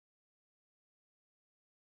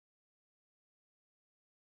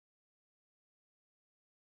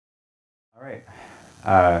All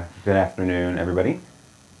right. Good afternoon, everybody.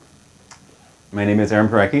 My name is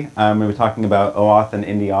Parecki. I'm going to be talking about OAuth and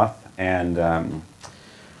IndieAuth and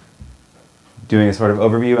doing a sort of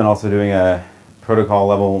overview and also doing a protocol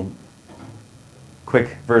level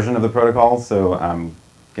quick version of the protocol. So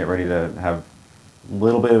get ready to have a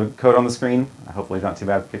little bit of code on the screen. Hopefully not too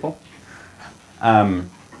bad for people. A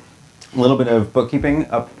little bit of bookkeeping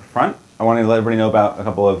up front. I wanted to let everybody know about a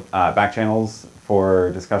couple of back channels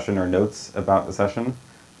for discussion or notes about the session.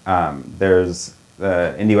 There's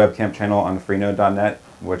the Indie Webcamp channel on freenode.net,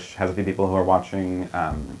 which has a few people who are watching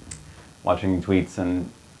tweets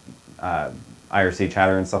and IRC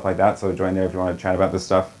chatter and stuff like that, so join there if you want to chat about this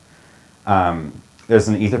stuff. There's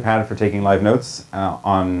an Etherpad for taking live notes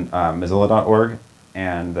on mozilla.org,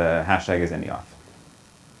 and the hashtag is IndieAuth.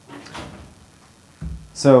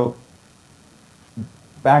 So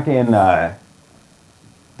back in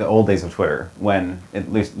the old days of Twitter, when it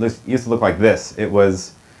at least used to look like this, it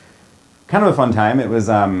was kind of a fun time. It was,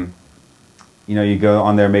 you know, you go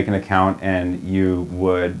on there, make an account, and you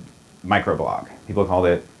would microblog. People called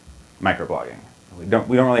it microblogging. We don't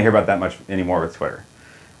really hear about that much anymore with Twitter.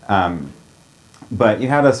 But you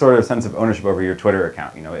had a sort of sense of ownership over your Twitter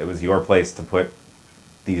account. You know, it was your place to put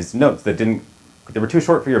these notes that they were too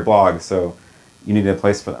short for your blog, so you needed a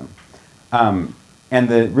place for them. And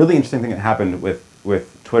the really interesting thing that happened with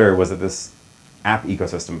Twitter was that this app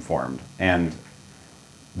ecosystem formed. And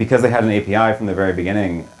because they had an API from the very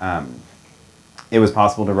beginning, it was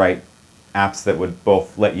possible to write apps that would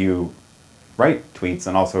both let you write tweets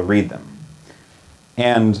and also read them.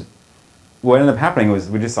 And what ended up happening was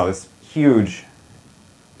we just saw this huge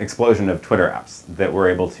explosion of Twitter apps that were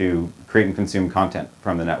able to create and consume content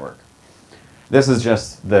from the network. This is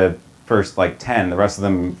just the first like 10, the rest of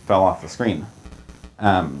them fell off the screen.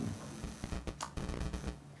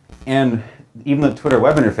 And even the Twitter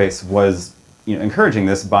web interface was, you know, encouraging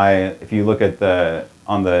this by, if you look at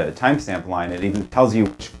on the timestamp line, it even tells you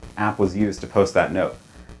which app was used to post that note.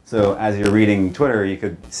 So as you're reading Twitter, you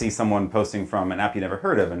could see someone posting from an app you never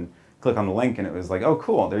heard of and click on the link, and it was like, oh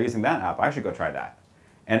cool, they're using that app, I should go try that.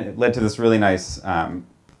 And it led to this really nice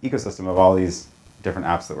ecosystem of all these different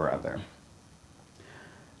apps that were out there.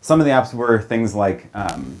 Some of the apps were things like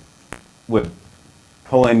would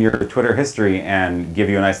pull in your Twitter history and give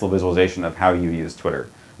you a nice little visualization of how you use Twitter.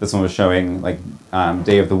 This one was showing like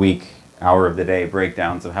day of the week, hour of the day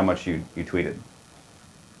breakdowns of how much you tweeted.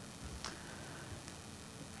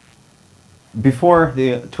 Before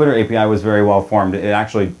the Twitter API was very well formed, it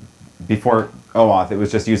actually, before OAuth, it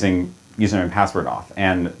was just using username and password auth.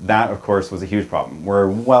 And that, of course, was a huge problem. We're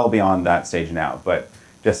well beyond that stage now, but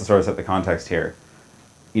just to sort of set the context here,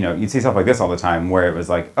 you know, you'd see stuff like this all the time where it was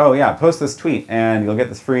like, oh yeah, post this tweet and you'll get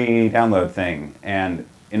this free download thing. And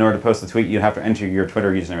in order to post the tweet, you'd have to enter your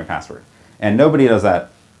Twitter username and password. And nobody does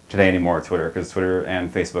that today anymore with Twitter, because Twitter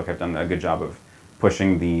and Facebook have done a good job of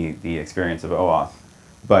pushing the experience of OAuth.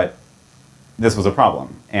 But this was a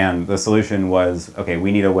problem. And the solution was, okay,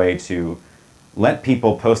 we need a way to let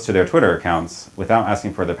people post to their Twitter accounts without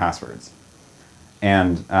asking for their passwords.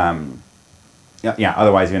 And yeah,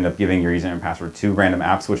 otherwise you end up giving your username and password to random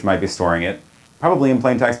apps, which might be storing it, probably in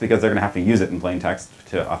plain text because they're going to have to use it in plain text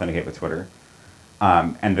to authenticate with Twitter.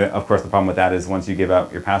 Of course, the problem with that is once you give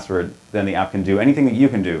out your password, then the app can do anything that you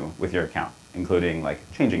can do with your account, including like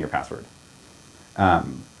changing your password.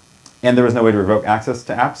 And there was no way to revoke access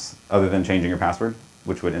to apps other than changing your password,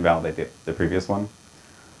 which would invalidate the previous one.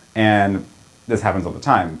 And this happens all the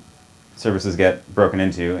time. Services get broken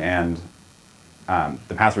into and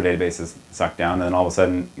the password database is sucked down, and then all of a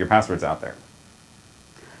sudden your password's out there.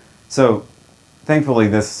 So thankfully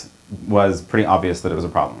this was pretty obvious that it was a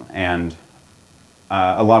problem, and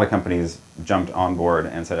a lot of companies jumped on board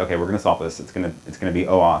and said, okay, we're going to solve this. It's going to be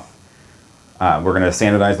OAuth. We're going to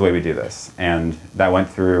standardize the way we do this. And that went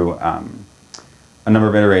through a number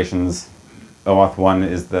of iterations. OAuth 1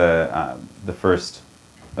 is the first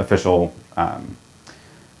official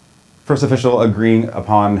agreeing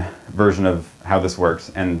upon version of how this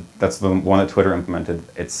works, and that's the one that Twitter implemented.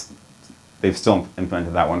 They've still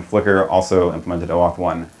implemented that one. Flickr also implemented OAuth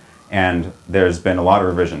 1, and there's been a lot of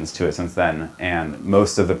revisions to it since then, and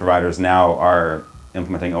most of the providers now are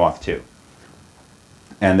implementing OAuth 2.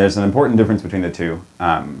 And there's an important difference between the two,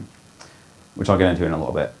 which I'll get into in a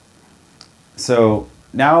little bit. So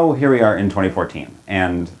now here we are in 2014,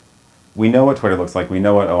 and we know what Twitter looks like, we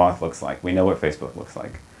know what OAuth looks like, we know what Facebook looks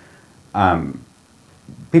like.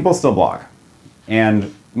 People still blog,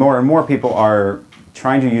 and more people are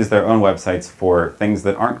trying to use their own websites for things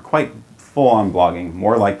that aren't quite full-on blogging,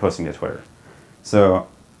 more like posting to Twitter. So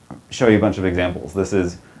I'll show you a bunch of examples. This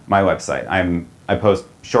is my website. I post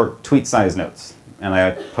short tweet-sized notes, and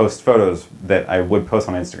I post photos that I would post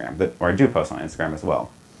on Instagram, or I do post on Instagram as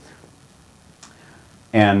well.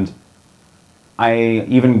 And I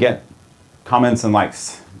even get comments and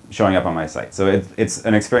likes showing up on my site. So it's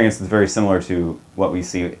an experience that's very similar to what we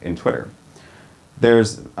see in Twitter.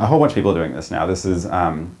 There's a whole bunch of people doing this now. This is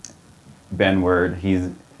Ben Word.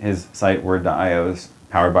 His site, word.io, is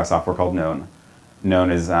powered by software called Known.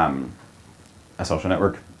 Known is a social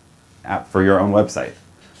network app for your own website.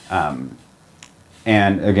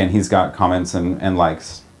 And again, he's got comments and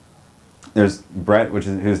likes. There's Brett,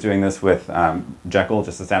 who's doing this with Jekyll,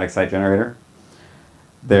 just a static site generator.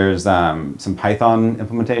 There's some Python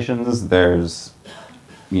implementations. There's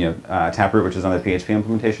Taproot, which is another PHP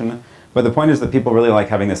implementation. But the point is that people really like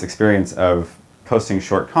having this experience of posting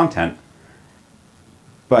short content,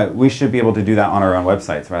 but we should be able to do that on our own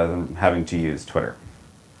websites rather than having to use Twitter.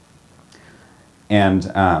 And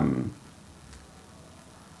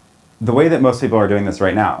the way that most people are doing this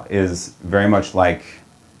right now is very much like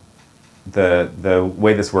the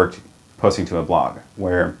way this worked posting to a blog,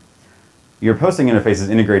 where your posting interface is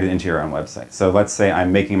integrated into your own website. So let's say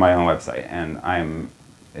I'm making my own website, and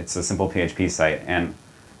it's a simple PHP site, and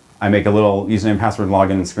I make a little username, password,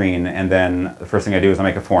 login screen, and then the first thing I do is I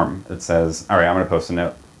make a form that says, all right, I'm going to post a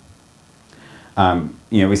note.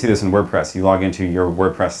 We see this in WordPress. You log into your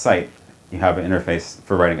WordPress site, you have an interface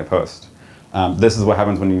for writing a post. This is what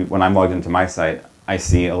happens when I'm logged into my site. I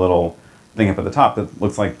see a little thing up at the top that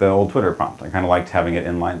looks like the old Twitter prompt. I kind of liked having it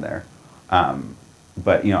inline there.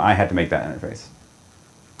 But I had to make that interface.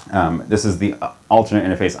 This is the alternate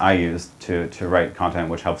interface I use to write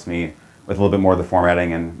content, which helps me with a little bit more of the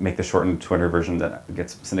formatting and make the shortened Twitter version that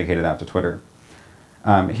gets syndicated out to Twitter.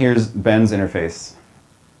 Here's Ben's interface,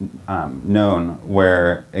 Known,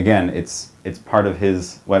 where again it's part of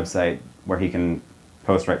his website where he can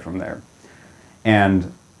post right from there.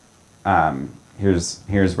 And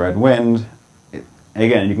here's Red Wind.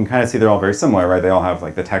 Again, you can kind of see they're all very similar, right? They all have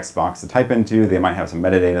like the text box to type into. They might have some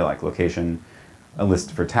metadata like location, a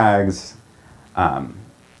list for tags.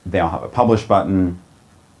 They all have a publish button.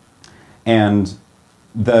 And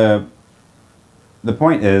the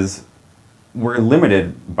point is, we're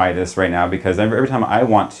limited by this right now because every time I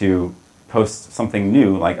want to post something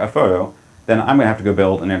new, like a photo, then I'm going to have to go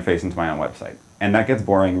build an interface into my own website. And that gets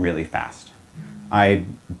boring really fast. I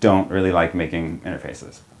don't really like making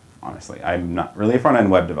interfaces, honestly. I'm not really a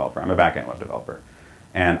front-end web developer. I'm a back-end web developer.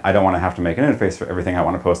 And I don't want to have to make an interface for everything I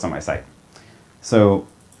want to post on my site. So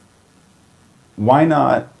why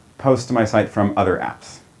not post to my site from other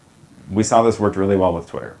apps? We saw this worked really well with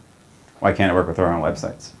Twitter. Why can't it work with our own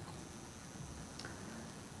websites?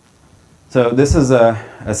 So this is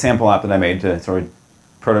a sample app that I made to sort of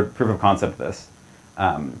proof of concept this.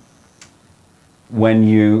 When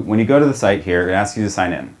you go to the site here, it asks you to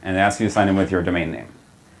sign in, and it asks you to sign in with your domain name.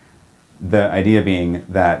 The idea being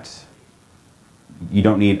that you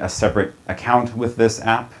don't need a separate account with this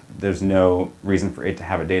app. There's no reason for it to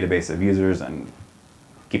have a database of users and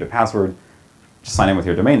keep a password. Just sign in with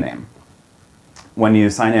your domain name. When you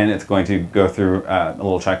sign in, it's going to go through a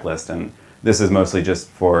little checklist, and this is mostly just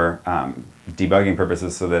for debugging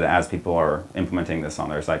purposes so that as people are implementing this on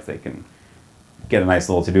their sites, they can get a nice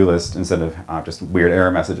little to-do list instead of just weird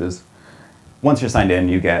error messages. Once you're signed in,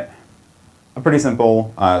 you get a pretty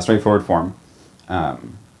simple, straightforward form.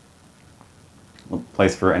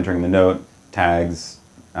 Place for entering the note, tags.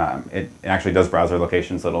 It actually does browser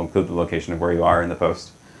location, so it'll include the location of where you are in the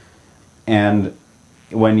post. And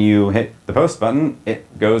when you hit the post button,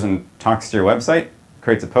 it goes and talks to your website,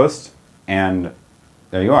 creates a post, and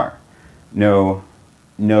there you are. No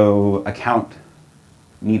account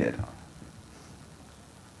needed.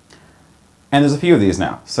 And there's a few of these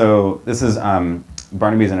now. So this is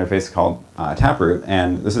Barnaby's interface called Taproot,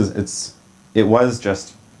 and it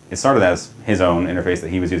started as his own interface that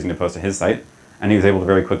he was using to post to his site, and he was able to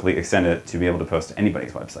very quickly extend it to be able to post to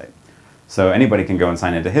anybody's website. So anybody can go and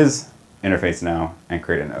sign into his interface now and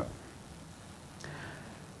create a note.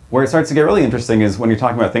 Where it starts to get really interesting is when you're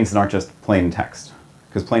talking about things that aren't just plain text,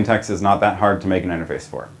 because plain text is not that hard to make an interface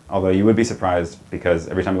for. Although you would be surprised, because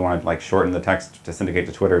every time you want to like shorten the text to syndicate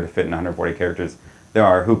to Twitter to fit in 140 characters, there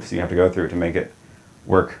are hoops you have to go through to make it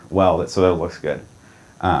work well so that it looks good.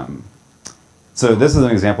 So this is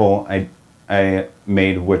an example I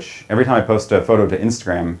made, which every time I post a photo to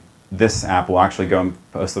Instagram, this app will actually go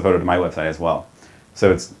and post the photo to my website as well.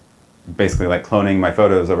 So it's basically like cloning my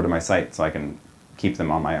photos over to my site so I can keep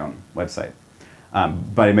them on my own website.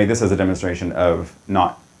 But I made this as a demonstration of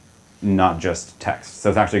not just text. So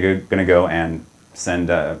it's actually going to go and send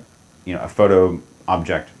a photo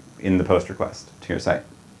object in the post request to your site.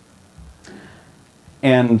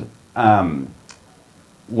 And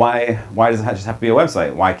why does it just have to be a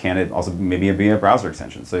website? Why can't it also maybe be a browser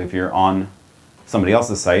extension? So if you're on somebody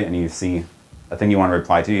else's site and you see a thing you want to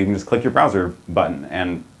reply to, you can just click your browser button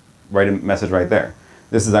and write a message right there.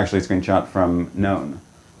 This is actually a screenshot from Known.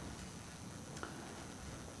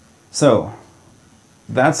 So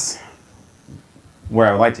that's where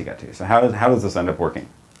I would like to get to. So how does this end up working?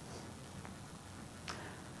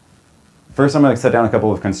 First, I'm going to set down a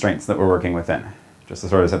couple of constraints that we're working within, just to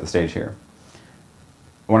sort of set the stage here.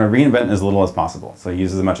 I want to reinvent as little as possible, so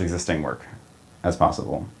use as much existing work as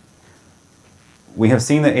possible. We have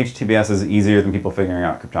seen that HTTPS is easier than people figuring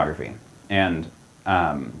out cryptography. And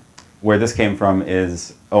where this came from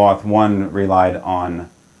is OAuth 1 relied on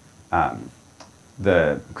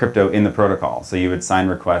the crypto in the protocol. So you would sign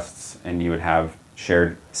requests and you would have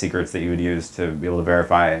shared secrets that you would use to be able to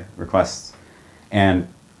verify requests. And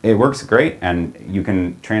it works great, and you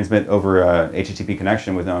can transmit over a HTTP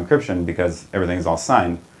connection with no encryption because everything's all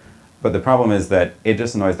signed. But the problem is that it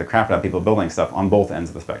just annoys the crap out of people building stuff on both ends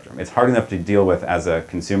of the spectrum. It's hard enough to deal with as a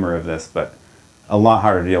consumer of this, but a lot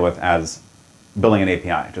harder to deal with as building an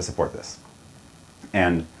API to support this.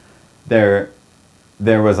 And there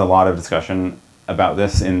was a lot of discussion about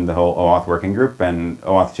this in the whole OAuth working group, and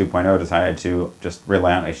OAuth 2.0 decided to just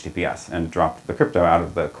rely on HTTPS and dropped the crypto out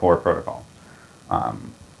of the core protocol.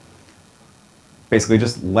 Basically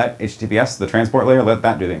just let HTTPS, the transport layer, let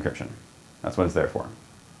that do the encryption. That's what it's there for.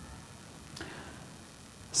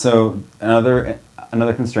 So another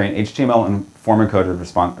constraint, HTML and form-encoded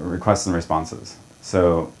requests and responses.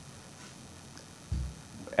 So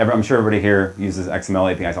I'm sure everybody here uses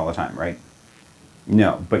XML APIs all the time, right?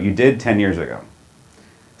 No, but you did 10 years ago.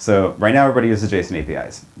 So right now everybody uses JSON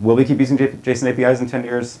APIs. Will we keep using JSON APIs in 10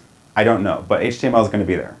 years? I don't know, but HTML is going to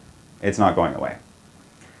be there. It's not going away.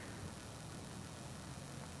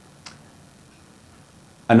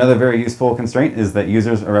 Another very useful constraint is that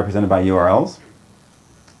users are represented by URLs,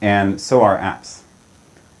 and so are apps.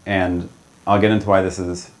 And I'll get into why this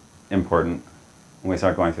is important when we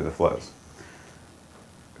start going through the flows.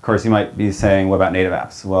 Of course, you might be saying, what about native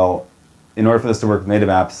apps? Well, in order for this to work with native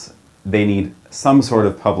apps, they need some sort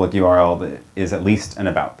of public URL that is at least an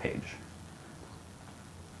about page.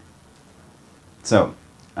 So,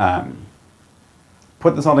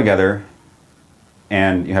 put this all together,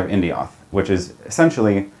 and you have IndieAuth, which is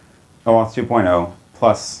essentially OAuth 2.0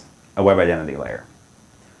 plus a web identity layer.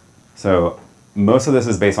 So most of this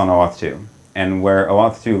is based on OAuth 2, and where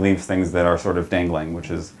OAuth 2 leaves things that are sort of dangling, which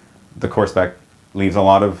is the core spec leaves a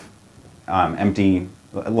lot of a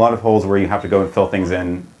lot of holes where you have to go and fill things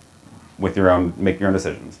in with your own, make your own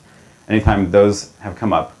decisions. Anytime those have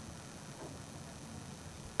come up,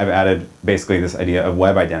 I've added basically this idea of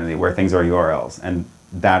web identity where things are URLs, and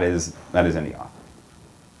that is IndieAuth.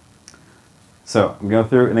 So I'm going to go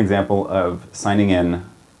through an example of signing in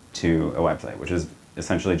to a website, which is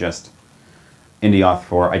essentially just IndieAuth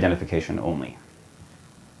for identification only.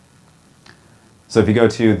 So if you go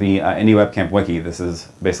to the Indie Webcamp wiki, this is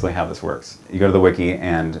basically how this works. You go to the wiki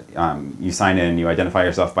and you sign in, you identify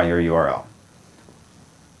yourself by your URL.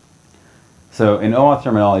 So in OAuth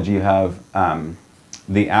terminology, you have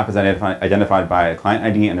the app is identified by a client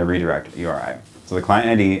ID and a redirect URI. So the client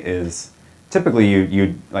ID is typically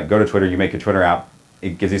you like go to Twitter, you make your Twitter app,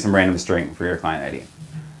 it gives you some random string for your client ID.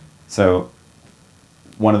 So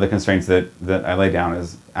one of the constraints that I lay down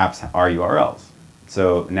is apps are URLs.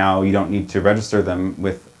 So now you don't need to register them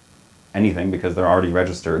with anything because they're already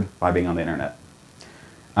registered by being on the internet.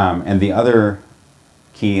 And the other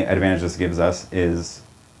key advantage this gives us is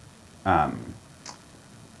one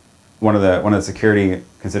of the security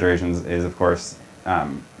considerations is, of course,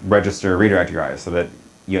 register redirect URIs so that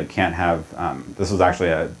you can't have, this was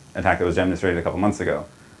actually an attack that was demonstrated a couple months ago.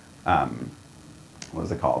 What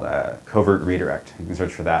was it called? Covert redirect. You can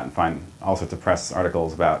search for that and find all sorts of press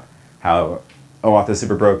articles about how OAuth is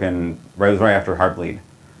super broken, right after Heartbleed.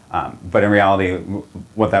 But in reality,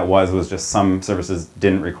 what that was just some services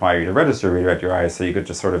didn't require you to register redirect URIs, so you could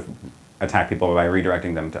just sort of attack people by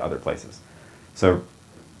redirecting them to other places. So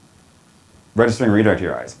registering redirect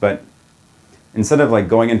URIs, but instead of like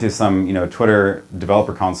going into some Twitter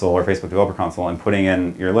developer console or Facebook developer console and putting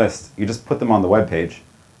in your list, you just put them on the web page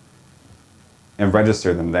and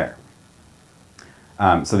register them there.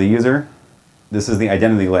 So the user, this is the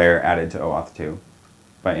identity layer added to OAuth 2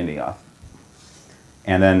 by IndieAuth.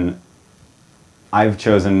 And then I've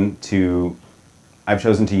chosen to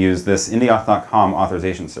use this IndieAuth.com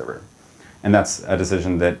authorization server. And that's a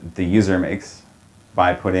decision that the user makes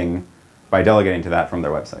by delegating to that from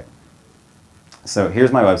their website. So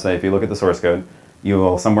here's my website. If you look at the source code, you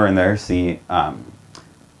will somewhere in there see a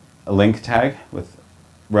link tag with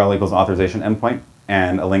rel equals authorization endpoint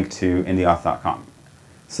and a link to IndieAuth.com.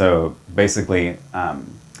 So basically,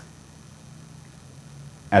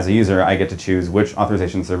 as a user, I get to choose which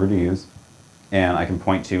authorization server to use, and I can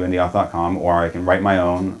point to IndieAuth.com, or I can write my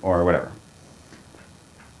own, or whatever.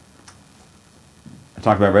 I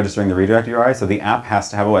talked about registering the redirect URI. So the app has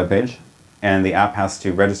to have a web page, and the app has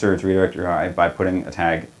to register its redirect URI by putting a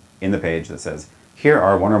tag in the page that says, here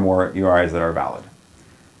are one or more URIs that are valid.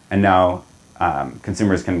 And now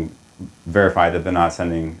consumers can verify that they're not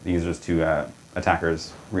sending the users to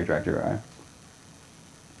attackers' redirect URI.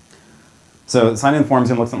 So sign-in form is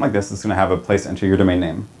going to look something like this. It's going to have a place to enter your domain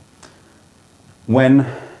name. When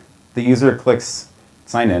the user clicks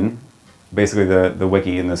sign in, basically the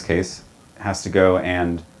wiki in this case has to go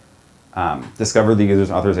and discover the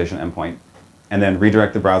user's authorization endpoint and then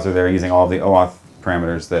redirect the browser there using all of the OAuth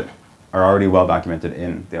parameters that are already well documented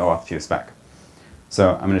in the OAuth 2 spec.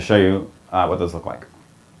 So I'm going to show you what those look like.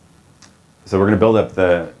 So we're going to build up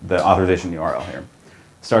the authorization URL here,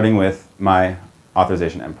 starting with my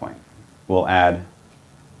authorization endpoint. We'll add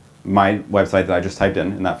my website that I just typed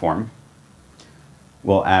in that form.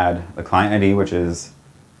 We'll add the client ID, which is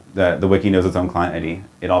the wiki knows its own client ID.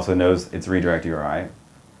 It also knows its redirect URI,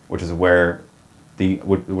 which is where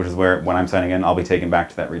when I'm signing in, I'll be taken back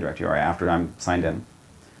to that redirect URI after I'm signed in.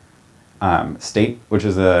 State, which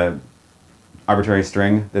is a arbitrary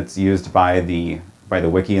string that's used by the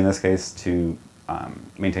wiki in this case to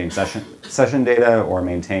maintain session data or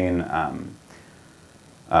maintain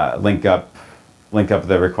link up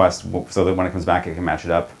the request so that when it comes back it can match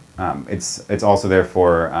it up. It's also there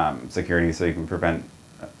for security, so you can prevent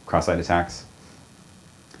cross-site attacks.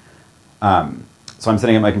 So I'm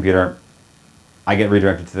sitting at my computer. I get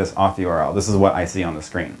redirected to this auth URL. This is what I see on the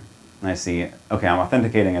screen. And I see, okay, I'm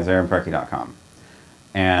authenticating as aaronparecki.com.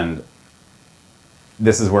 And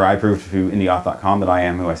this is where I prove to IndieAuth.com that I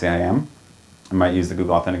am who I say I am. I might use the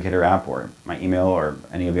Google Authenticator app or my email or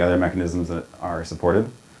any of the other mechanisms that are supported.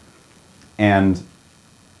 And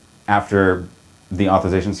after the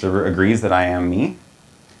authorization server agrees that I am me,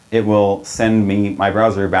 it will send me, my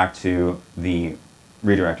browser, back to the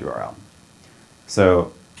redirect URL.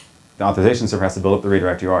 So the authorization server has to build up the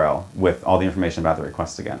redirect URL with all the information about the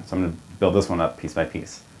request again. So I'm going to build this one up piece by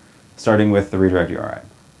piece, starting with the redirect URI,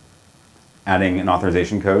 adding an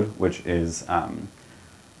authorization code, which is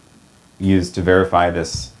used to verify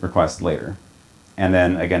this request later. And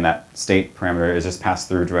then, again, that state parameter is just passed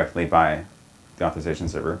through directly by the authorization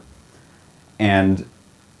server. And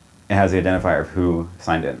it has the identifier of who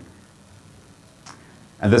signed in.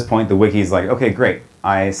 At this point, the wiki is like, okay, great.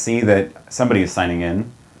 I see that somebody is signing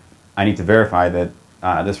in. I need to verify that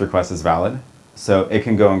this request is valid. So it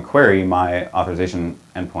can go and query my authorization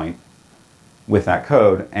endpoint with that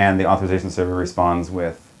code, and the authorization server responds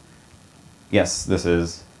with, yes, this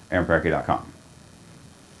is aaronparecki.com.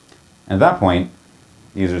 And at that point,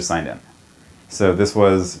 the user signed in. So this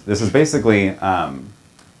is basically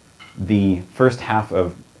the first half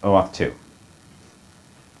of OAuth 2.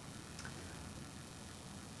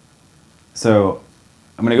 So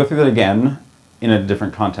I'm going to go through that again in a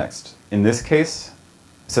different context. In this case,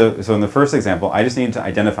 so in the first example, I just need to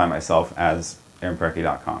identify myself as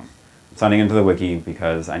aaronparecki.com. I'm signing into the wiki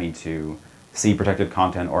because I need to see protected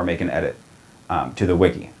content or make an edit to the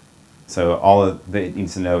wiki. So all that it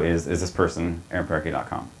needs to know is this person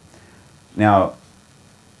aaronparecki.com. Now,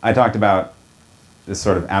 I talked about this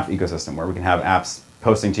sort of app ecosystem where we can have apps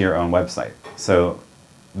posting to your own website. So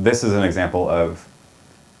this is an example of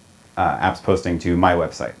apps posting to my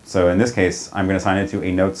website. So in this case, I'm going to sign into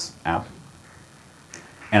a Notes app,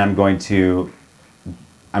 and I'm going to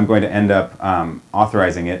end up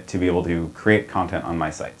authorizing it to be able to create content on my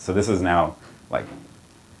site. So this is now like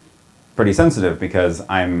pretty sensitive because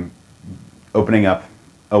I'm opening up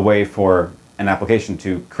a way for an application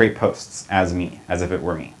to create posts as me, as if it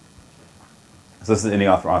were me. So this is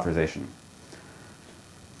IndieAuth for authorization.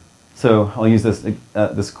 So I'll use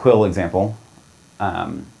this Quill example.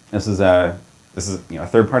 This is a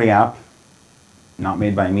third-party app, not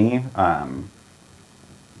made by me,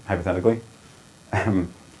 hypothetically.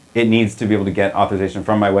 It needs to be able to get authorization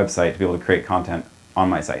from my website to be able to create content on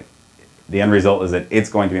my site. The end result is that it's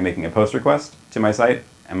going to be making a post request to my site,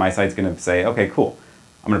 and my site's going to say, okay, cool,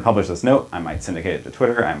 I'm going to publish this note. I might syndicate it to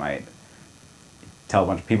Twitter. I might tell a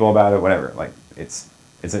bunch of people about it, whatever. Like it's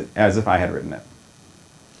as if I had written it.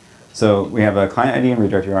 So we have a client ID and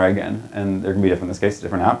redirect URI again, and they're going to be different in this case, a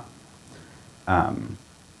different app.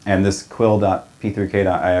 And this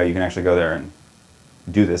quill.p3k.io, you can actually go there and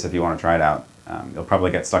do this if you want to try it out. You'll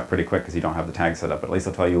probably get stuck pretty quick because you don't have the tag set up, but at least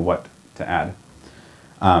I'll tell you what to add.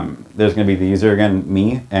 There's going to be the user again,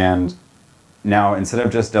 me, and Now, instead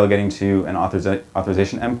of just delegating to an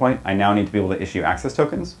authorization endpoint, I now need to be able to issue access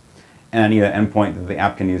tokens, and I need an endpoint that the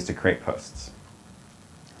app can use to create posts.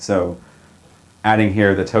 So adding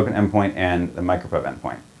here the token endpoint and the micropub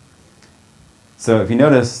endpoint. So if you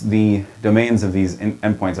notice, the domains of these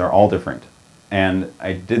endpoints are all different. And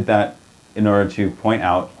I did that in order to point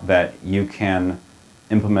out that you can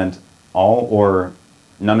implement all or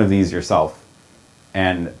none of these yourself,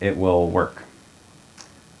 and it will work.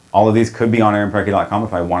 All of these could be on aaronparecki.com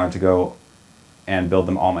if I wanted to go and build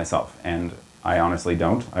them all myself, and I honestly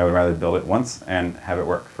don't. I would rather build it once and have it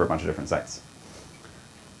work for a bunch of different sites.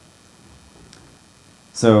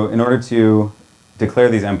 So in order to declare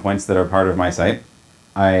these endpoints that are part of my site,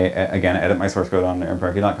 I, again, edit my source code on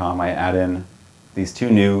aaronparecki.com. I add in these two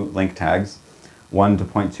new link tags, one to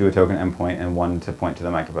point to a token endpoint and one to point to the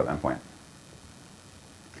micropub endpoint.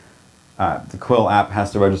 The Quill app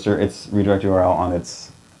has to register its redirect URL on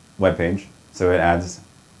its web page, so it adds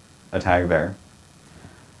a tag there.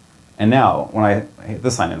 And now, when I hit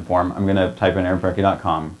the sign-in form, I'm going to type in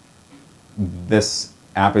aaronparecki.com. This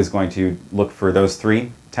app is going to look for those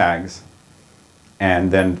three tags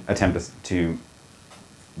and then attempt to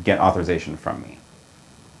get authorization from me.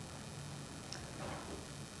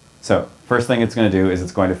 So first thing it's going to do is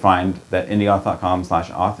it's going to find that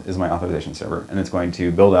IndieAuth.com/auth is my authorization server, and it's going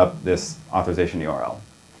to build up this authorization URL.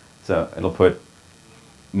 So it'll put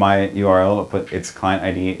my URL, it'll put its client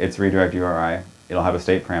ID, its redirect URI, it'll have a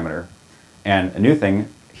state parameter. And a new thing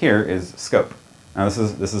here is scope. Now this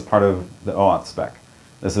is part of the OAuth spec.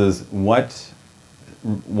 This is what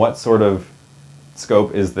sort of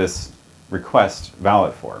scope is this request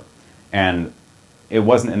valid for? And it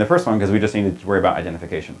wasn't in the first one because we just needed to worry about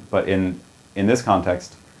identification. But in this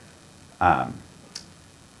context,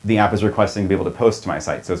 the app is requesting to be able to post to my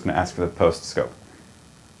site, so it's going to ask for the post scope.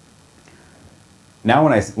 Now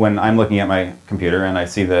when I'm looking at my computer and I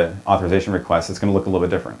see the authorization request, it's going to look a little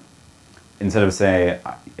bit different. Instead of say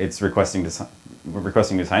it's requesting to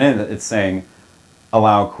sign in, it's saying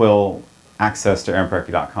allow Quill access to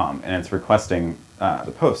aaronparecki.com, and it's requesting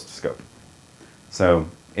the post scope. So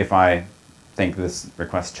if I think this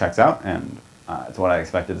request checks out and it's what I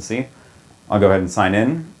expected to see, I'll go ahead and sign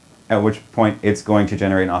in, at which point it's going to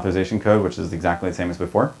generate an authorization code, which is exactly the same as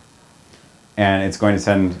before. And it's going to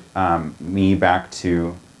send me back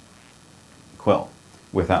to Quill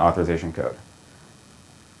with that authorization code.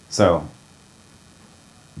 So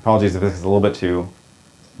apologies if this is a little bit too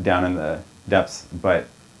down in the depths, but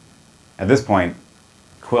at this point,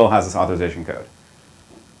 Quill has this authorization code.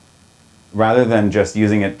 Rather than just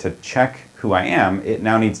using it to check who I am, it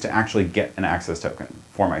now needs to actually get an access token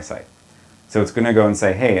for my site. So it's going to go and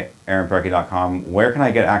say, hey, aaronparecki.com, where can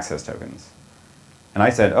I get access tokens? And I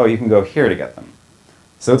said, oh, you can go here to get them.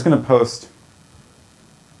 So it's going to post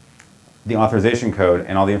the authorization code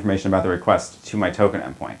and all the information about the request to my token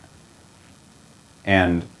endpoint.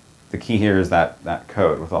 And the key here is that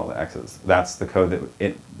code with all the X's. That's the code that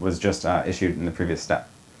it was just issued in the previous step.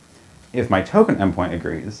 If my token endpoint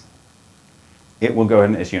agrees, it will go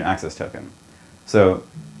ahead and issue an access token. So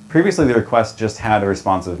previously the request just had a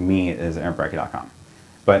response of me as aaronparecki.com.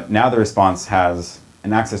 But now the response has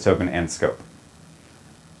an access token and scope.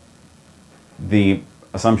 The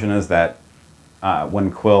assumption is that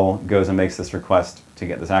when Quill goes and makes this request to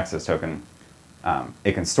get this access token,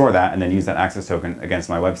 it can store that and then use that access token against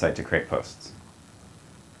my website to create posts.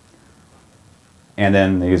 And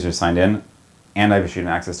then the user signed in, and I've issued an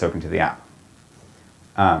access token to the app.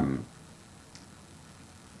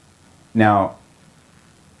 Now,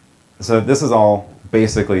 so this is all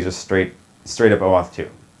basically just straight up OAuth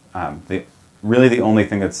 2. Really the only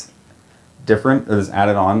thing that's different that is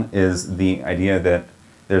added on is the idea that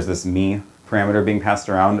there's this me parameter being passed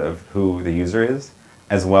around of who the user is,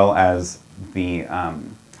 as well as the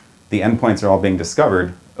endpoints are all being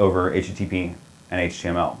discovered over HTTP and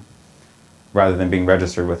HTML, rather than being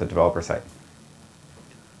registered with a developer site.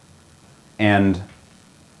 And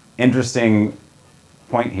interesting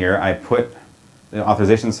point here, I put the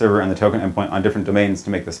authorization server and the token endpoint on different domains to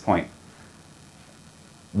make this point.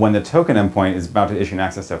 When the token endpoint is about to issue an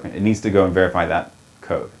access token, it needs to go and verify that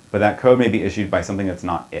code. But that code may be issued by something that's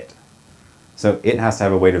not it. So it has to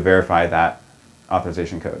have a way to verify that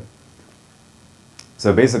authorization code.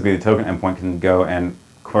 So basically the token endpoint can go and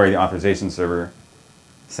query the authorization server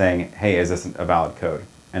saying, hey, is this a valid code?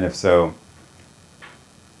 And if so,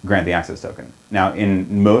 grant the access token. Now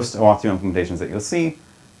in most OAuth 2 implementations that you'll see,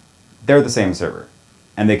 they're the same server.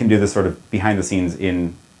 And they can do this sort of behind the scenes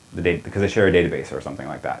in the data, because they share a database or something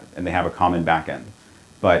like that, and they have a common backend.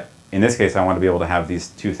 But in this case, I want to be able to have these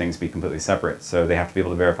two things be completely separate, so they have to be able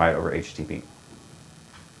to verify it over HTTP.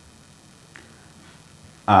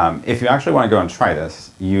 If you actually want to go and try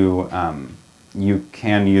this, you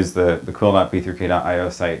can use the quill.b3k.io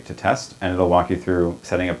site to test, and it'll walk you through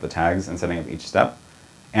setting up the tags and setting up each step.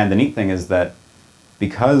 And the neat thing is that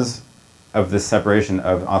because of this separation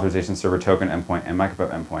of authorization server token endpoint and micropub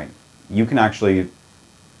endpoint, you can actually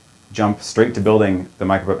jump straight to building the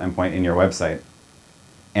micropub endpoint in your website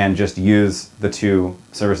and just use the two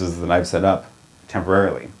services that I've set up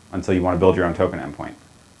temporarily until you want to build your own token endpoint.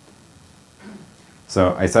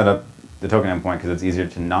 So I set up the token endpoint because it's easier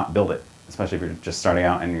to not build it, especially if you're just starting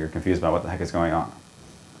out and you're confused about what the heck is going on.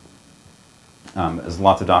 There's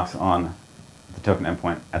lots of docs on the token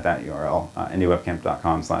endpoint at that URL,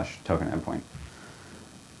 indiewebcamp.com/token endpoint.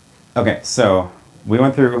 Okay, so we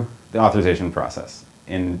went through the authorization process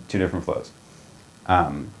in two different flows.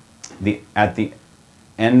 At the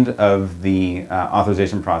end of the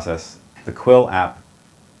authorization process, the Quill app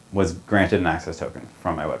was granted an access token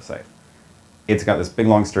from my website. It's got this big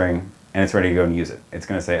long string, and it's ready to go and use it. It's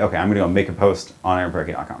going to say, okay, I'm going to go make a post on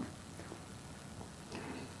aaronparecki.com.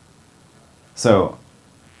 So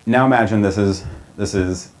now imagine this is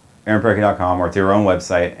aaronparecki.com, or it's your own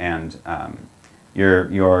website, and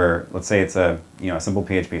let's say it's a simple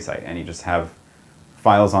PHP site, and you just have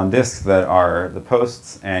files on disk that are the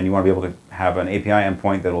posts, and you want to be able to have an API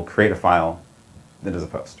endpoint that will create a file that is a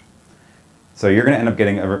post. So you're going to end up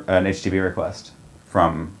getting an HTTP request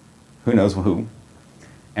from who knows who,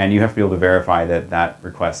 and you have to be able to verify that that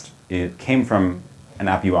request came from an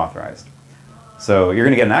app you authorized. So you're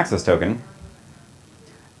going to get an access token.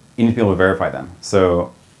 You need to be able to verify them.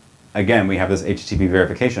 So again, we have this HTTP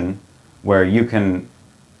verification where your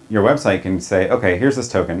website can say, okay, here's this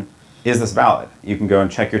token. Is this valid? You can go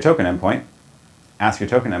and check your token endpoint, ask your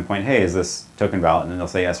token endpoint, hey, is this token valid? And it'll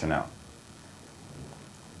say yes or no.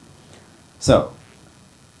 So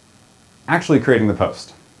actually creating the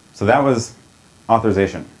post. So that was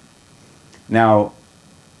authorization. Now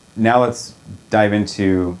let's dive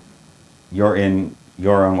into your own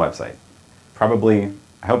website. Probably,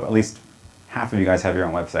 I hope at least half of you guys have your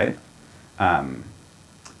own website.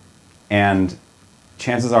 And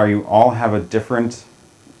chances are you all have a different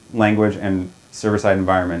language and server-side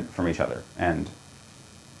environment from each other. And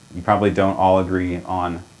you probably don't all agree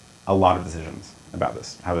on a lot of decisions about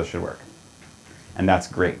this, how this should work. And that's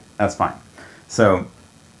great. That's fine. So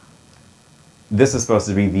this is supposed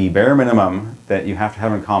to be the bare minimum that you have to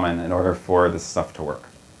have in common in order for this stuff to work.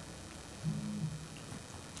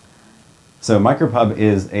 So micropub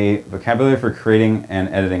is a vocabulary for creating and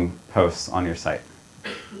editing posts on your site.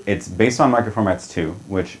 It's based on microformats 2,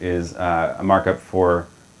 which is a markup for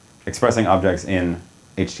expressing objects in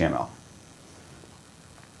HTML.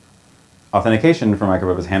 Authentication for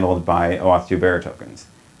micropub is handled by OAuth 2 bearer tokens.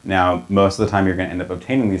 Now, most of the time you're going to end up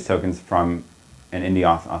obtaining these tokens from an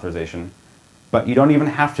IndieAuth authorization, but you don't even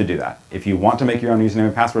have to do that. If you want to make your own username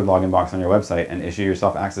and password login box on your website and issue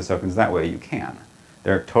yourself access tokens that way, you can.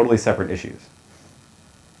 They're totally separate issues.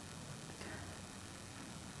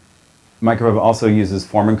 Micropub also uses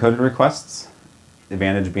form-encoded requests, the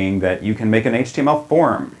advantage being that you can make an HTML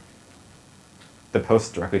form that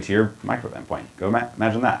posts directly to your micropub endpoint. Go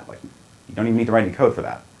imagine that. Like, you don't even need to write any code for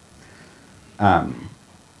that.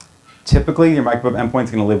 Typically, your micropub endpoint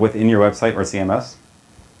is going to live within your website or CMS,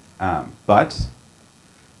 yeah,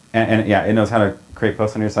 it knows how to create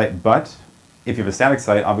posts on your site, but if you have a static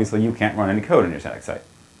site, obviously you can't run any code on your static site.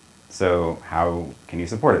 So how can you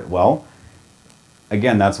support it? Well,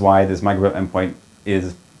 again, that's why this micropub endpoint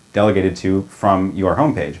is delegated to from your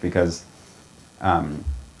homepage, because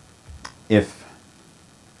if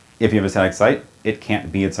you have a static site, it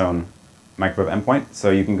can't be its own micropub endpoint.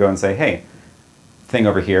 So you can go and say, hey, thing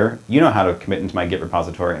over here, you know how to commit into my Git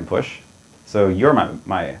repository and push, so you're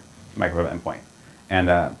my micropub endpoint.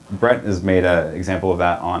 And Brett has made an example of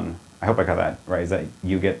that on, I hope I got that right, is that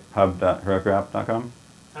ugetpub.herokuapp.com?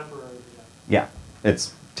 Temporary, yeah.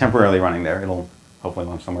 It's temporarily running there. It'll hopefully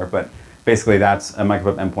launch somewhere, but basically that's a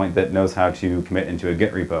micropub endpoint that knows how to commit into a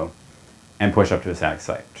Git repo and push up to a static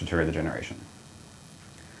site to trigger the generation.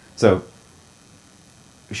 So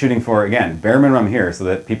shooting for, again, bare minimum here so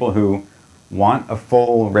that people who want a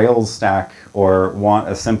full Rails stack or want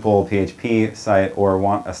a simple PHP site or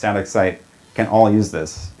want a static site can all use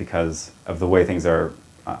this because of the way things are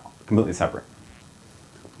completely separate.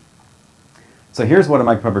 So here's what a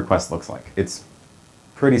micropub request looks like. It's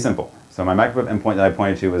pretty simple. So my micropub endpoint that I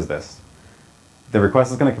pointed to is this. The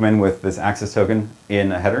request is going to come in with this access token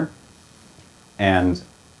in a header, and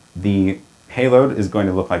the payload is going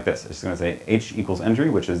to look like this. It's going to say h equals entry,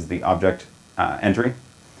 which is the object entry,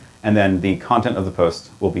 and then the content of the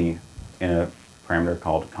post will be in a parameter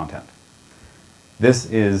called content. This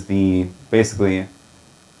is basically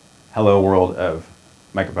hello world of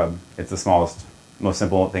micropub. It's the smallest, most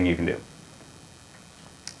simple thing you can do.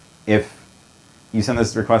 If you send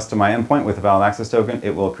this request to my endpoint with a valid access token,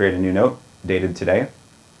 it will create a new note dated today,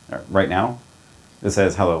 or right now, that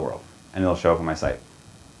says hello world, and it'll show up on my site.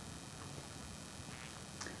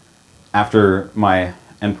 After my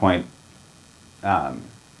endpoint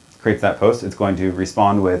creates that post, it's going to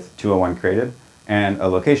respond with 201 created and a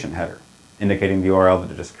location header indicating the URL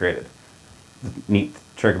that it just created. The neat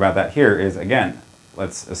trick about that here is, again,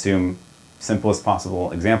 let's assume simplest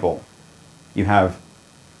possible example. You have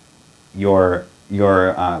you're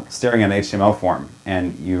staring at an HTML form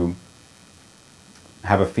and you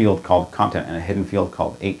have a field called content and a hidden field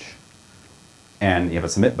called H, and you have a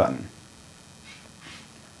submit button.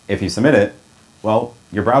 If you submit it, well,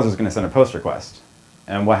 your browser is going to send a post request.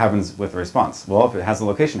 And what happens with the response? Well, if it has a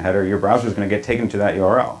location header, your browser is going to get taken to that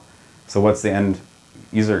URL. So what's the end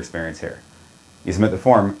user experience here? You submit the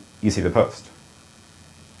form, you see the post.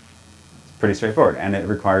 It's pretty straightforward, and it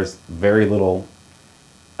requires very little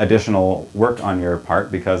additional work on your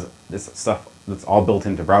part because this stuff that's all built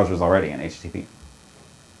into browsers already in HTTP.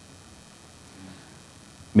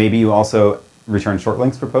 Maybe you also return short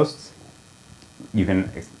links for posts. You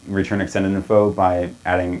can return extended info by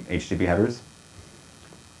adding HTTP headers.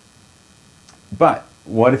 But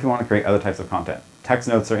what if you want to create other types of content? Text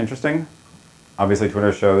notes are interesting. Obviously,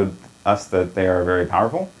 Twitter showed us that they are very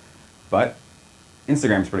powerful, but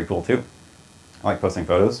Instagram's pretty cool too. I like posting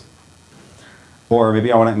photos. Or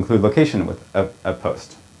maybe I want to include location with a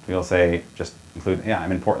post. We'll say, just include, yeah,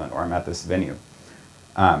 I'm in Portland, or I'm at this venue.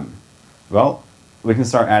 Well, we can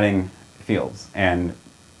start adding fields, and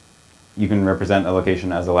you can represent a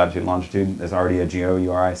location as a latitude and longitude. There's already a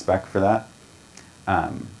geo-URI spec for that.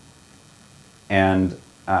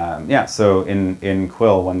 Yeah, so in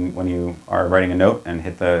Quill, when you are writing a note and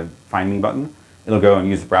hit the Find Me button, it'll go and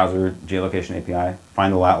use the browser geolocation API,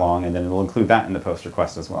 find the lat long, and then it'll include that in the post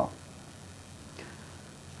request as well.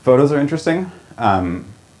 Photos are interesting. Of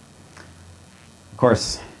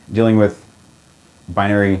course, dealing with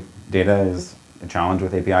binary data is a challenge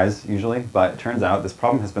with APIs usually, but it turns out this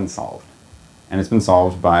problem has been solved. And it's been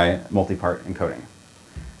solved by multi-part encoding.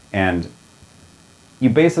 And you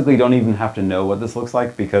basically don't even have to know what this looks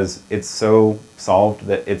like because it's so solved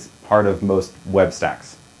that it's part of most web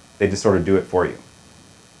stacks. They just sort of do it for you.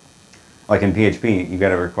 Like in PHP, you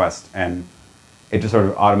get a request and it just sort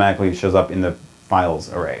of automatically shows up in the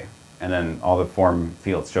files array. And then all the form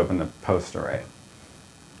fields show up in the post array.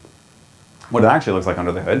 What it actually looks like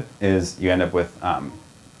under the hood is you end up with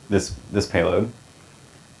this payload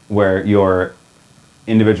where your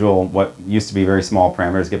individual, what used to be very small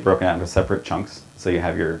parameters, get broken out into separate chunks. So you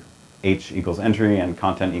have your H equals entry and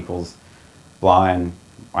content equals blah, and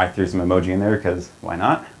I threw some emoji in there because why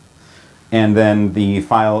not? And then the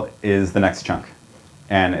file is the next chunk.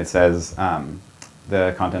 And it says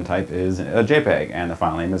the content type is a JPEG and the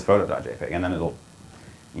file name is photo.jpg. And then it'll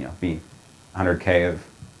be 100K of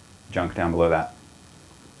junk down below that.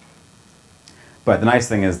 But the nice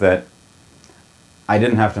thing is that I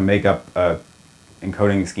didn't have to make up a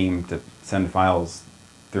encoding scheme to send files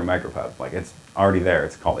through micropub. Like, it's already there.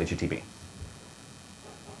 It's called HTTP.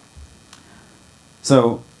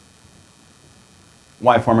 So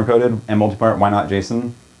why form encoded and multipart? Why not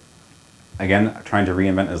JSON? Again, trying to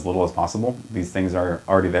reinvent as little as possible. These things are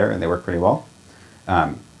already there and they work pretty well.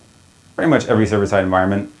 Pretty much every server-side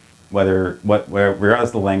environment, regardless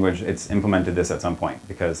of the language, it's implemented this at some point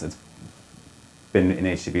because it's been in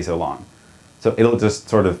HTTP so long. So it'll just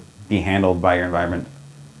sort of be handled by your environment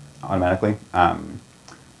automatically.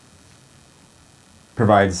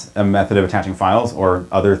 Provides a method of attaching files or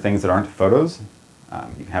other things that aren't photos.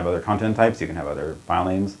 You can have other content types, you can have other file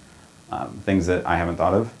names, things that I haven't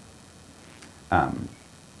thought of.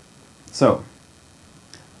 So,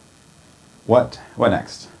 what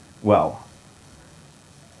next? Well,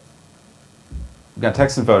 we've got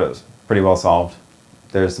text and photos, pretty well solved.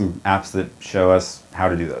 There's some apps that show us how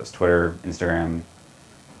to do those, Twitter, Instagram.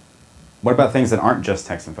 What about things that aren't just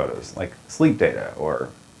text and photos, like sleep data or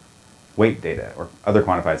weight data or other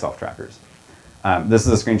quantified self-trackers? This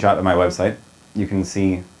is a screenshot of my website. You can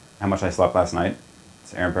see how much I slept last night.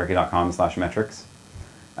 It's aaronparecki.com/metrics.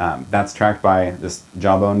 That's tracked by this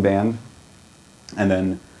Jawbone band. And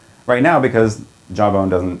then right now, because Jawbone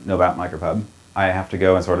doesn't know about micropub, I have to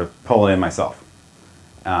go and sort of pull it in myself.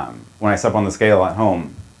 When I step on the scale at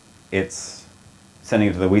home, it's sending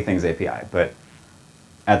it to the WeThings API, but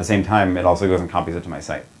at the same time, it also goes and copies it to my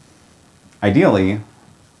site. Ideally,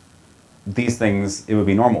 these things, it would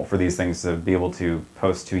be normal for these things to be able to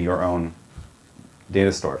post to your own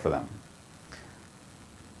data store for them.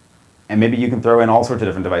 And maybe you can throw in all sorts of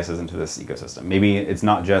different devices into this ecosystem. Maybe it's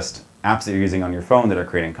not just apps that you're using on your phone that are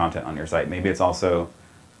creating content on your site. Maybe it's also,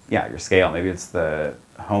 yeah, your scale. Maybe it's the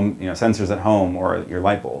home, sensors at home or your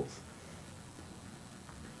light bulbs.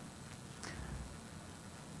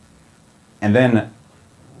 And then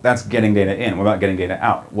that's getting data in. What about getting data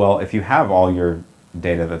out? Well, if you have all your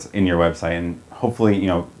data that's in your website, and hopefully,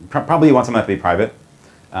 probably you want some of that to be private.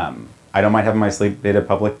 I don't mind having my sleep data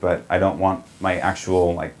public, but I don't want my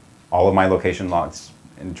actual, all of my location logs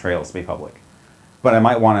and trails to be public. But I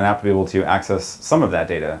might want an app to be able to access some of that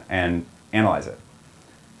data and analyze it.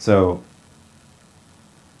 So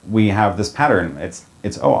we have this pattern. It's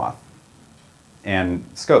OAuth and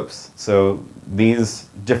scopes. So these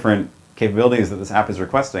different capabilities that this app is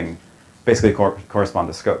requesting basically correspond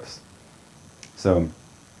to scopes. So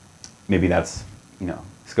maybe that's,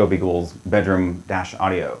 scope equals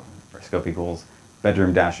bedroom-audio, or scope equals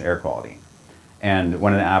bedroom-air quality. And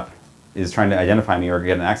when an app is trying to identify me or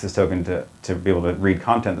get an access token to be able to read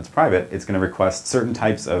content that's private, it's going to request certain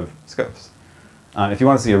types of scopes. If you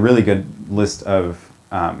want to see a really good list of,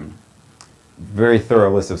 very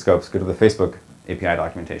thorough list of scopes, go to the Facebook API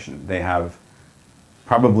documentation. They have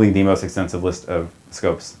probably the most extensive list of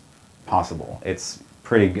scopes possible. It gets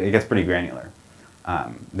pretty granular.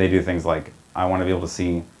 They do things like, I want to be able to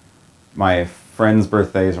see my friends'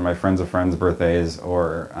 birthdays or my friends of friends' birthdays,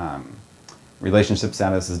 or relationship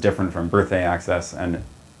status is different from birthday access, and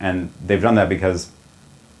they've done that because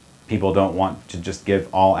people don't want to just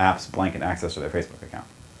give all apps blanket access to their Facebook account.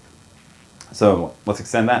 So let's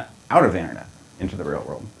extend that out of the internet into the real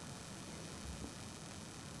world.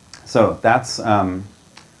 So that's, I'm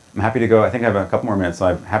happy to go. I think I have a couple more minutes, so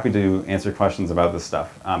I'm happy to answer questions about this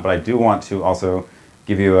stuff. But I do want to also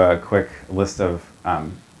give you a quick list of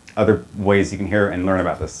other ways you can hear and learn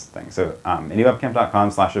about this thing. So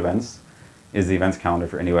IndieWebCamp.com/events is the events calendar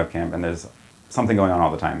for IndieWebCamp, and there's something going on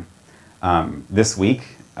all the time. This week,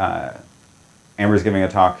 Amber's giving a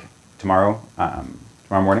talk tomorrow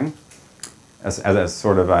morning as a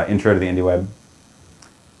sort of intro to the IndieWeb.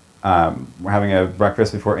 We're having a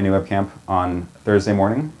breakfast before IndieWebCamp on Thursday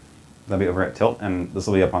morning. That'll be over at Tilt, and this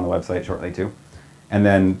will be up on the website shortly too. And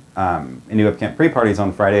then IndieWebCamp pre-parties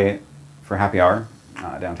on Friday for happy hour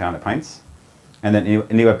downtown at Pints. And then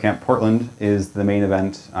IndieWebCamp Portland is the main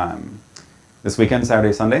event this weekend,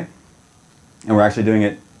 Saturday, Sunday. And we're actually doing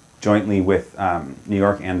it jointly with New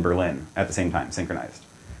York and Berlin at the same time, synchronized.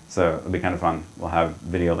 So it'll be kind of fun. We'll have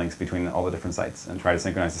video links between all the different sites and try to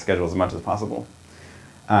synchronize the schedule as much as possible.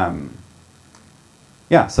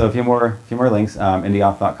 Yeah, so a few more links.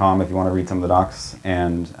 IndieAuth.com if you want to read some of the docs,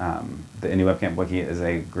 and the IndieWebCamp wiki is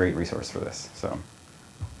a great resource for this. So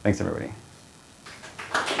thanks, everybody.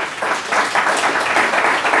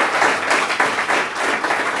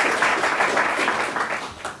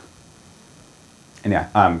 And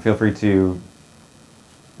yeah, feel free to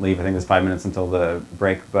leave. I think there's 5 minutes until the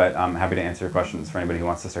break, but I'm happy to answer questions for anybody who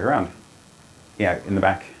wants to stick around. Yeah, in the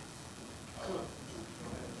back.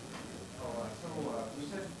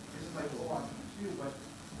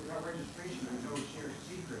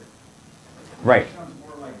 Right.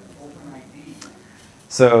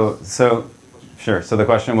 So sure. So the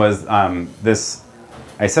question was this.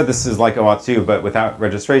 I said this is like OAuth 2, but without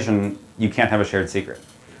registration, you can't have a shared secret.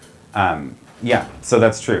 Yeah. So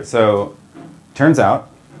that's true. So turns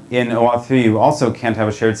out in OAuth 2, you also can't have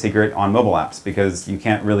a shared secret on mobile apps because you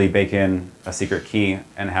can't really bake in a secret key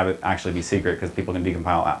and have it actually be secret because people can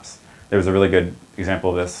decompile apps. There was a really good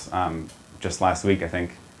example of this just last week, I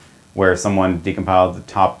think, where someone decompiled the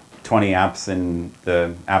top 20 apps in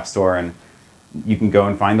the App Store, and you can go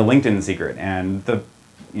and find the LinkedIn secret and the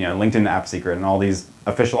LinkedIn app secret and all these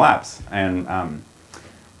official apps. And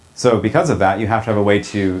so because of that, you have to have a way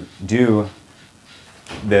to do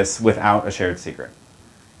this without a shared secret.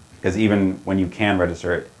 Because even when you can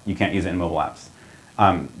register it, you can't use it in mobile apps.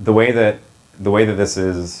 The way that this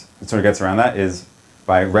is, it sort of gets around that is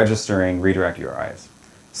by registering redirect URIs.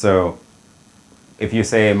 So if you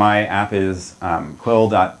say my app is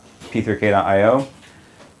quill.p3k.io,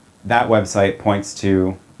 that website points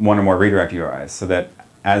to one or more redirect URIs, so that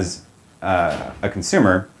as a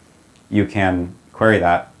consumer, you can query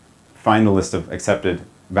that, find the list of accepted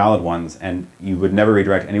valid ones, and you would never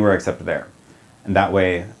redirect anywhere except there. And that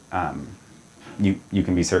way, you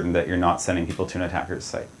can be certain that you're not sending people to an attacker's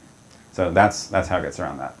site. So that's how it gets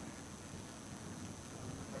around that.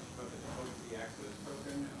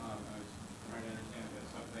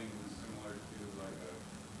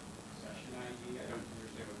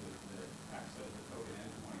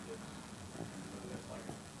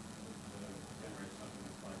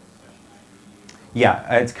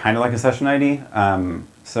 Yeah, it's kind of like a session ID.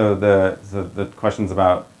 So the questions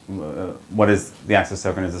about what is the access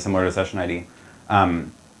token, is it similar to session ID?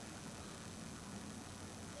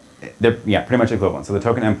 They're pretty much equivalent. So the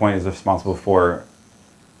token endpoint is responsible for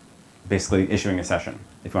basically issuing a session,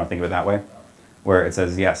 if you want to think of it that way, where it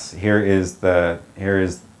says, yes, here is a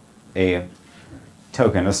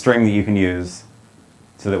token, a string that you can use,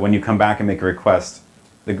 so that when you come back and make a request,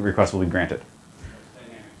 the request will be granted.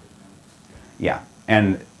 Yeah,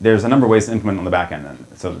 and there's a number of ways to implement on the back end, and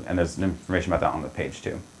there's information about that on the page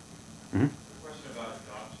too. Mm-hmm. The question about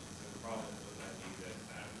adoption is a problem with that data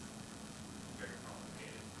that is very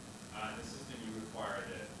complicated. In the system, you require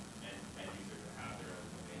the end user to have their own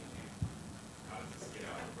domain name. How does this get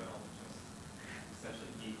out of the realm of just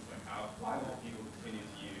essentially geeks? Like, why won't people continue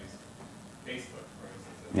to use Facebook, for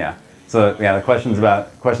instance? Yeah. So yeah, the questions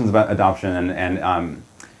about adoption and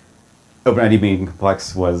OpenID being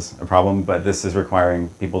complex was a problem, but this is requiring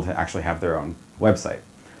people to actually have their own website,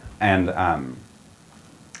 and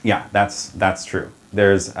yeah, that's true.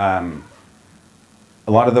 There's a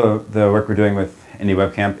lot of the work we're doing with Indie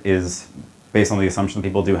Webcamp is based on the assumption that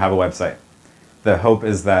people do have a website. The hope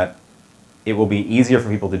is that it will be easier for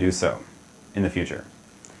people to do so in the future,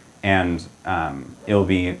 and there will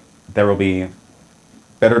be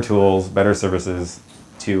better tools, better services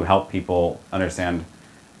to help people understand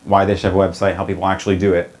why they should have a website, help people actually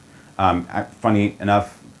do it. Funny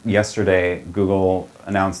enough, yesterday Google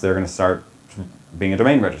announced they're going to start being a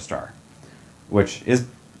domain registrar, which is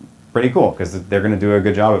pretty cool because they're going to do a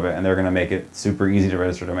good job of it and they're going to make it super easy to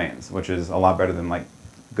register domains, which is a lot better than like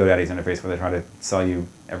GoDaddy's interface where they try to sell you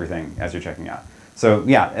everything as you're checking out. So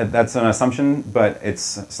yeah, that's an assumption, but it's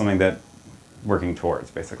something that working towards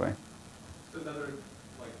basically. Another,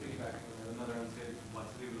 like piggybacking on another unstated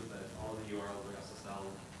complexity was that all the URLs were SSL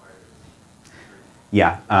required.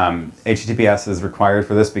 Yeah, HTTPS is required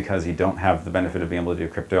for this because you don't have the benefit of being able to do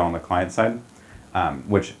crypto on the client side,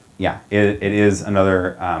 which, yeah, it is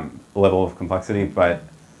another level of complexity, but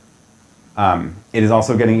it is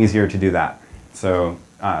also getting easier to do that. So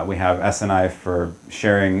we have SNI for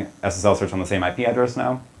sharing SSL certs on the same IP address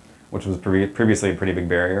now, which was previously a pretty big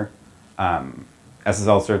barrier.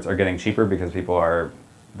 SSL certs are getting cheaper because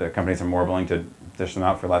the companies are more willing to dish them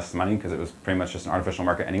out for less money because it was pretty much just an artificial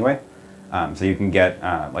market anyway. So you can get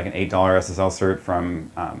like an $8 SSL cert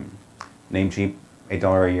from Namecheap,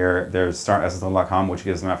 $8 a year. There's startssl.com, which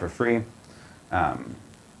gives them out for free. And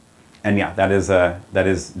yeah, that is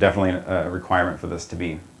definitely a requirement for this to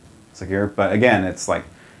be secure. But again,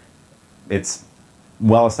 it's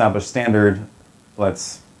well-established standard.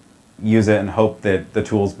 Let's use it and hope that the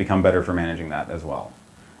tools become better for managing that as well.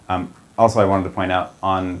 Also, I wanted to point out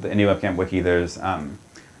on the IndieWebCamp wiki, there's a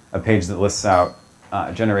page that lists out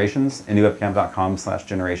generations,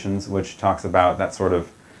 indiewebcamp.com/generations, which talks about that sort of,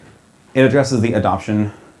 it addresses the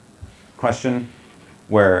adoption question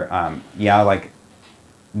where, yeah, like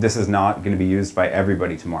this is not going to be used by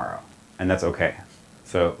everybody tomorrow, and that's okay.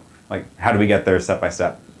 So, like, how do we get there step by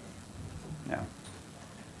step? Yeah.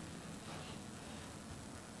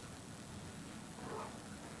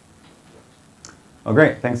 Well,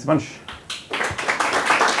 great. Thanks a bunch.